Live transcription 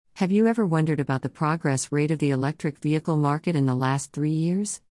Have you ever wondered about the progress rate of the electric vehicle market in the last 3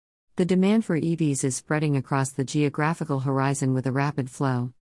 years? The demand for EVs is spreading across the geographical horizon with a rapid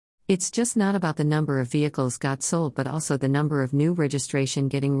flow. It's just not about the number of vehicles got sold but also the number of new registration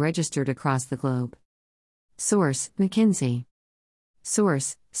getting registered across the globe. Source: McKinsey.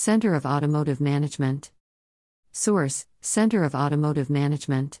 Source: Center of Automotive Management. Source: Center of Automotive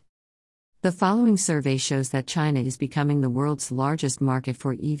Management. The following survey shows that China is becoming the world's largest market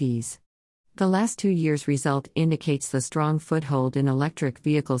for EVs. The last 2 years' result indicates the strong foothold in electric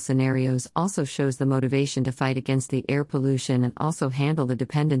vehicle scenarios, also shows the motivation to fight against the air pollution and also handle the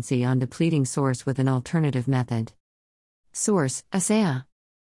dependency on depleting source with an alternative method. Source: ASEA.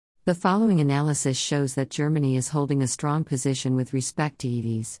 The following analysis shows that Germany is holding a strong position with respect to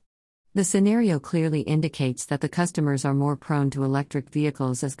EVs. The scenario clearly indicates that the customers are more prone to electric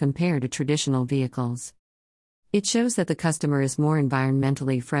vehicles as compared to traditional vehicles. It shows that the customer is more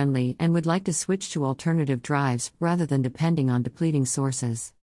environmentally friendly and would like to switch to alternative drives rather than depending on depleting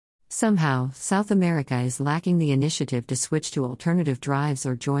sources. Somehow, South America is lacking the initiative to switch to alternative drives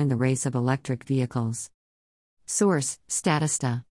or join the race of electric vehicles. Source: Statista.